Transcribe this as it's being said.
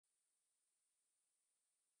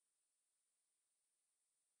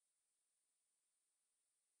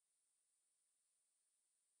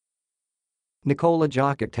December.Nikola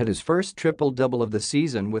Jokic had his first triple-double of the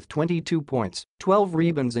season with 22 points, 12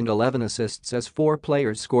 rebounds and 11 assists as four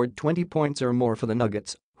players scored 20 points or more for the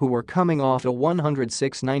Nuggets, who were coming off a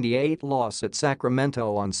 106-98 loss at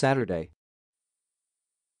Sacramento on Saturday.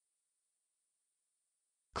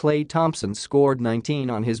 Klay Thompson scored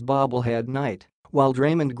 19 on his bobblehead night, while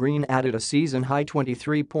Draymond Green added a season-high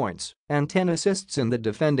 23 points and 10 assists in the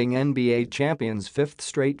defending NBA champions' fifth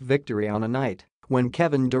straight victory on a night when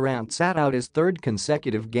Kevin Durant sat out his third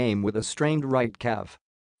consecutive game with a strained right calf.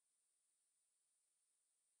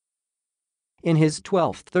 In his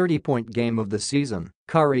 12th 30-point game of the season,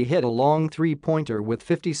 Curry hit a long three-pointer with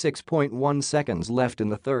 56.1 seconds left in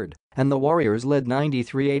the third, and the Warriors led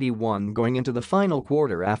 93-81 going into the final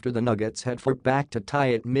quarter after the Nuggets had fought back to tie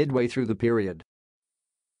it midway through the period.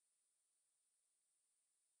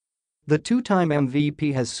 The two-time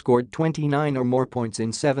MVP has scored 29 or more points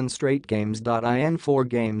in 7 straight games. In 4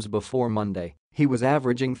 games before Monday, he was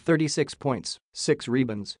averaging 36 points, 6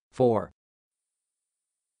 rebounds,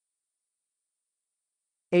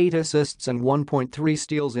 4.8 assists and 1.3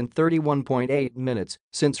 steals in 31.8 minutes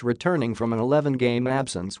since returning from an 11-game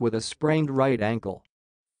absence with a sprained right ankle.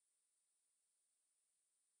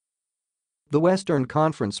 The Western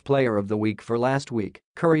Conference Player of the Week for last week,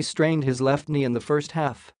 Curry strained his left knee in the first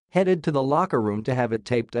half, headed to the locker room to have it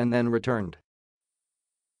taped and then returned.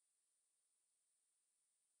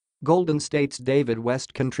 Golden State's David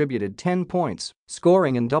West contributed 10 points,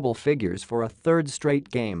 scoring in double figures for a third straight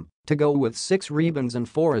game, to go with 6 rebounds and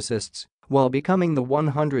 4 assists, while becoming the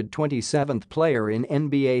 127th player in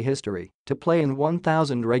NBA history to play in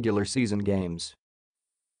 1,000 regular season games.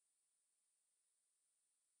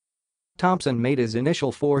 Thompson made his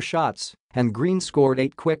initial 4 shots, and Green scored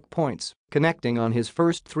 8 quick points, connecting on his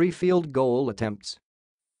first 3 field goal attempts.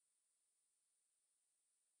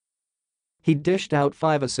 He dished out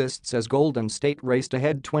 5 assists as Golden State raced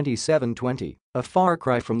ahead 27-20, a far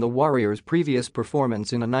cry from the Warriors' previous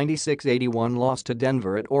performance in a 96-81 loss to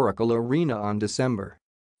Denver at Oracle Arena on December.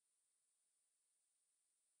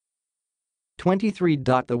 23.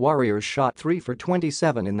 The Warriors shot 3 for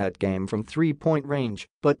 27 in that game from three-point range,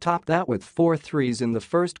 but topped that with 4 threes in the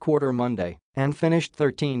first quarter Monday and finished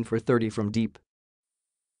 13 for 30 from deep.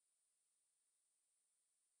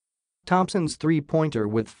 Thompson's three-pointer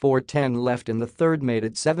with 4:10 left in the third made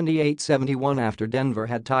it 78-71 after Denver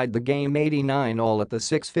had tied the game 89-all at the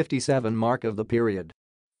 6:57 mark of the period.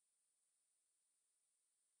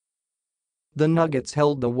 The Nuggets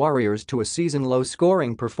held the Warriors to a season-low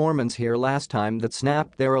scoring performance here last time that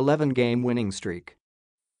snapped their 11-game winning streak.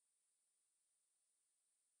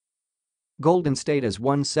 Golden State has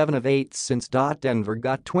won 7 of 8 since. Denver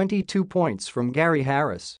got 22 points from Gary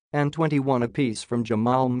Harris and 21 apiece from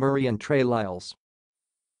Jamal Murray and Trey Lyles.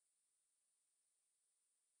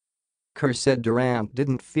 Kerr said Durant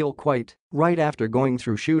didn't feel quite right after going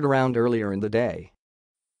through shootaround earlier in the day.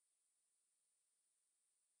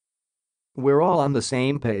 "We're all on the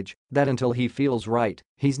same page that until he feels right,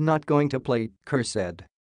 he's not going to play," Kerr said.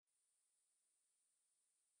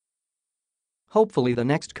 "Hopefully the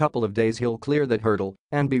next couple of days he'll clear that hurdle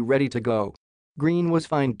and be ready to go." Green was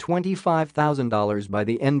fined $25,000 by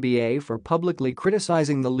the NBA for publicly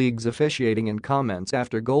criticizing the league's officiating in comments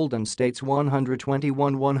after Golden State's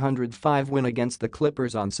 121-105 win against the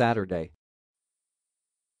Clippers on Saturday.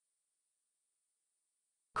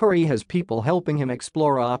 Curry has people helping him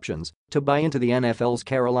explore options to buy into the NFL's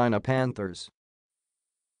Carolina Panthers.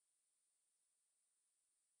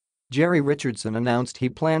 Jerry Richardson announced he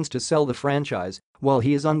plans to sell the franchise while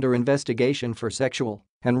he is under investigation for sexual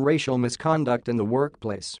and racial misconduct in the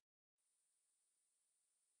workplace.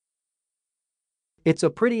 "It's a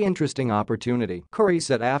pretty interesting opportunity," Curry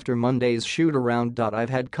said after Monday's shoot-around.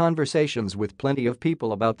 "I've had conversations with plenty of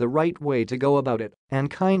people about the right way to go about it and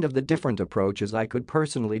kind of the different approaches I could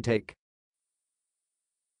personally take.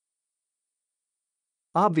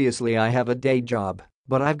 Obviously I have a day job,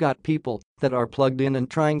 but I've got people that are plugged in and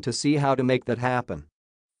trying to see how to make that happen.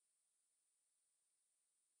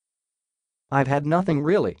 I've had nothing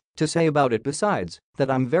really to say about it besides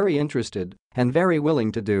that I'm very interested and very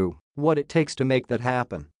willing to do what it takes to make that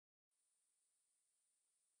happen."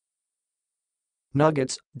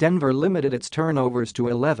 Nuggets. Denver limited its turnovers to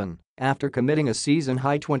 11 after committing a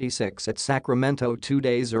season-high 26 at Sacramento 2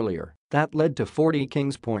 days earlier. That led to 40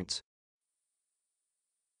 Kings points.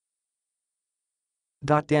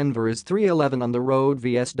 Denver is 3-11 on the road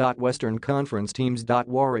vs. Western Conference teams.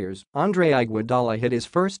 Warriors. Andre Iguodala hit his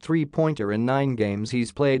first three-pointer in 9 games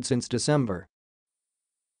he's played since December.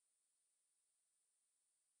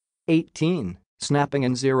 18, snapping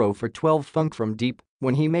in 0 for 12 funk from deep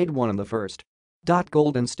when he made one in the first.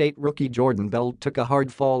 Golden State rookie Jordan Bell took a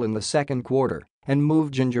hard fall in the second quarter and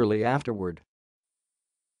moved gingerly afterward.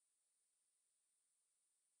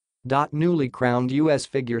 Newly crowned U.S.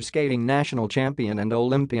 figure skating national champion and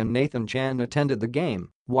Olympian Nathan Chan attended the game,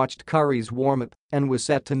 watched Curry's warm-up, and was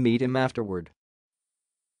set to meet him afterward.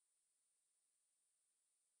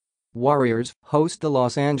 Warriors host the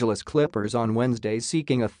Los Angeles Clippers on Wednesday,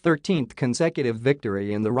 seeking a 13th consecutive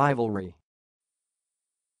victory in the rivalry.